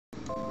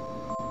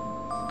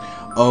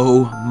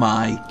Oh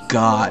my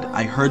god,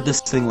 I heard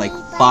this thing like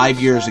 5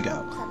 years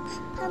ago,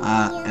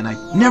 and I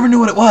never knew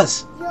what it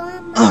was.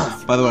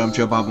 By the way, I'm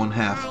Joe Bob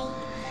 1/2,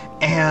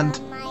 and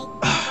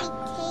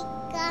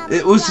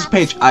it was this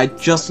page. I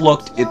just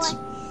looked.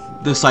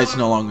 The site's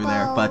no longer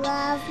there, but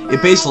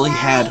it basically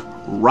had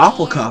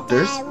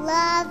rafflecopters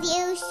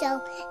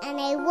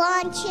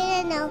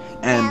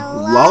and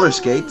roller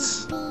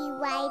skates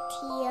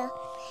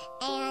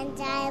and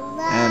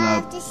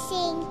a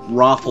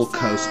raffle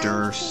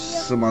coaster or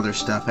some other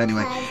stuff.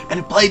 Anyway, and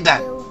it played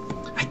that.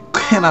 I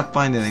cannot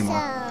find it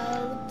anymore.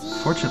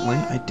 Fortunately,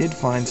 I did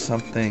find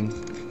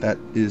something that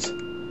is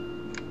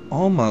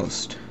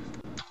almost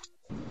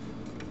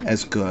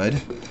as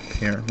good.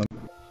 Here,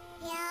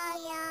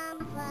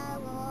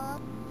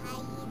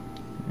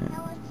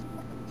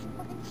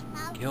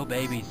 kill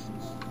babies.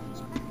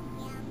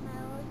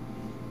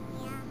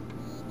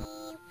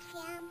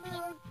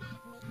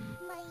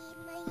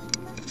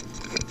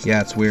 Yeah,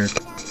 it's weird.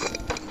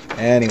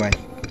 Anyway,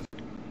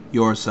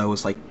 yours though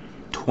was like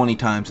 20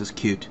 times as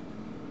cute.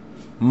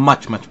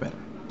 Much, much better.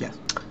 Yes.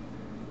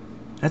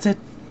 That's it.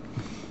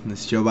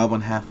 This is Joe Bob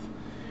 1/2,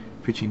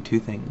 preaching two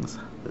things: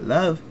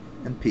 love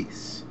and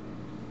peace.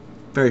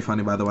 Very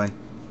funny, by the way.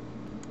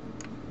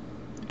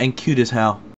 And cute as hell.